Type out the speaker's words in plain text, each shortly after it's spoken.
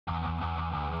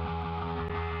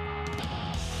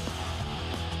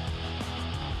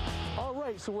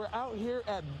right, so we're out here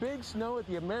at Big Snow at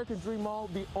the American Dream Mall,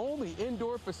 the only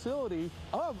indoor facility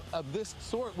of this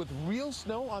sort with real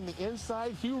snow on the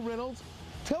inside. Hugh Reynolds,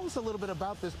 tell us a little bit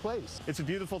about this place. It's a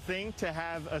beautiful thing to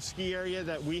have a ski area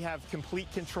that we have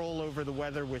complete control over the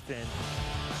weather within.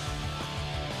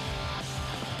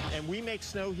 And we make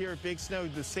snow here at Big Snow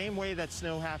the same way that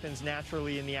snow happens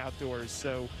naturally in the outdoors.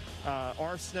 So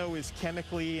our snow is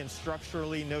chemically and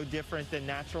structurally no different than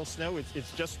natural snow.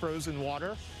 It's just frozen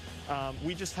water.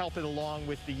 We just help it along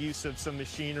with the use of some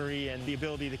machinery and the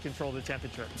ability to control the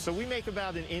temperature. So we make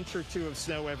about an inch or two of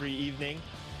snow every evening.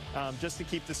 Just to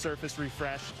keep the surface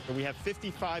refreshed. We have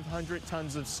 5,500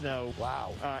 tons of snow.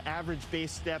 Wow. Average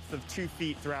base depth of 2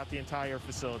 feet throughout the entire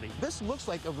facility. This looks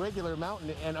like a regular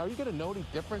mountain, and are you going to know any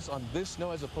difference on this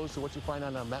snow as opposed to what you find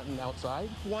on a mountain outside?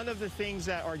 One of the things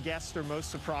that our guests are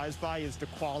most surprised by is the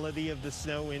quality of the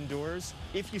snow indoors.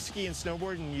 If you ski and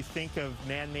snowboard and you think of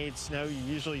man-made snow,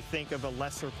 you usually think of a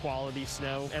lesser quality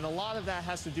snow. And a lot of that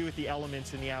has to do with the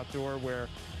elements in the outdoor, where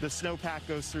the snowpack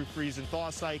goes through freeze and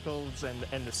thaw cycles,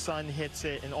 and the sun hits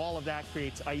it, and all of that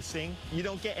creates icing. You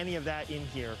don't get any of that in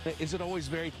here. Is it always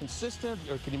very consistent,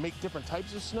 or can you make different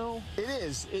types of snow? It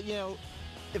is. You know,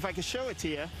 if I could show it to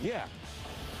you. Yeah.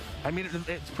 I mean,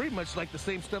 it's pretty much like the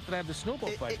same stuff that I have the snowball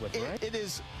fight with, right? It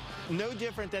is no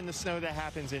different than the snow that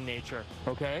happens in nature.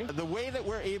 Okay. The way that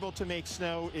we're able to make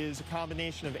snow is a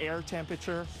combination of air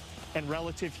temperature and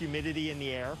relative humidity in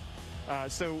the air.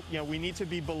 So, you know, we need to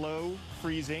be below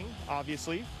freezing,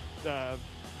 obviously.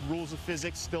 Rules of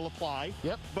physics still apply.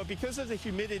 Yep. But because of the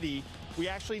humidity, we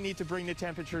actually need to bring the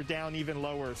temperature down even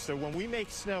lower. So when we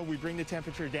make snow, we bring the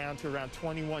temperature down to around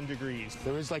 21 degrees.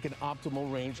 There is like an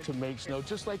optimal range to make snow,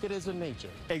 just like it is in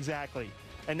nature. Exactly.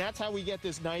 And that's how we get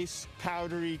this nice,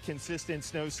 powdery, consistent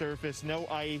snow surface, no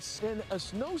ice. In a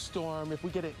snowstorm, if we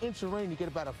get an inch of rain, you get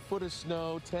about a foot of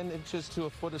snow, 10 inches to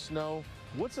a foot of snow.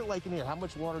 What's it like in here? How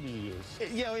much water do you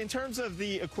use? You know, in terms of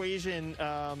the equation,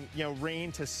 you know,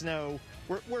 rain to snow,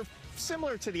 we're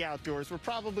similar to the outdoors. We're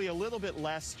probably a little bit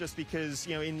less, just because,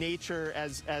 you know, in nature,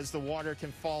 as the water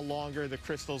can fall longer, the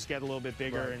crystals get a little bit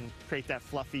bigger, right, and create that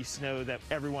fluffy snow that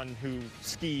everyone who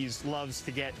skis loves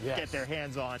to get their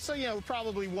hands on. So, you know,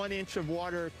 probably 1 inch of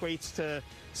water equates to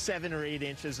 7 or 8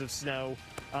 inches of snow.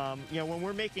 You know, when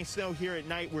we're making snow here at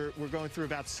night, we're going through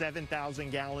about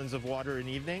 7,000 gallons of water an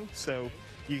evening. So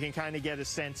you can kind of get a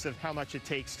sense of how much it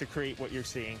takes to create what you're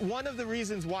seeing. One of the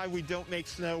reasons why we don't make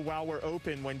snow while we're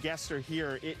open when guests are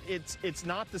here, it's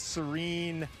not the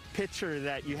serene picture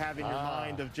that you have in your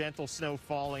mind of gentle snow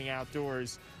falling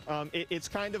outdoors. It's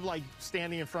kind of like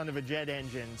standing in front of a jet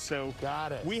engine. So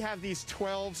got it. We have these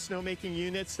 12 snowmaking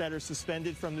units that are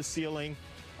suspended from the ceiling.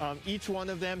 Each one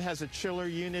of them has a chiller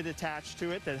unit attached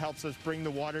to it that helps us bring the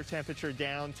water temperature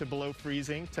down to below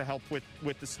freezing to help with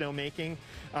the snowmaking.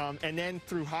 And then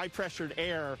through high-pressured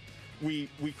air, we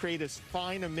create as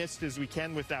fine a mist as we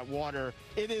can with that water.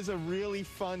 It is a really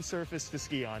fun surface to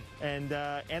ski on. And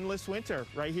endless winter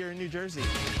right here in New Jersey.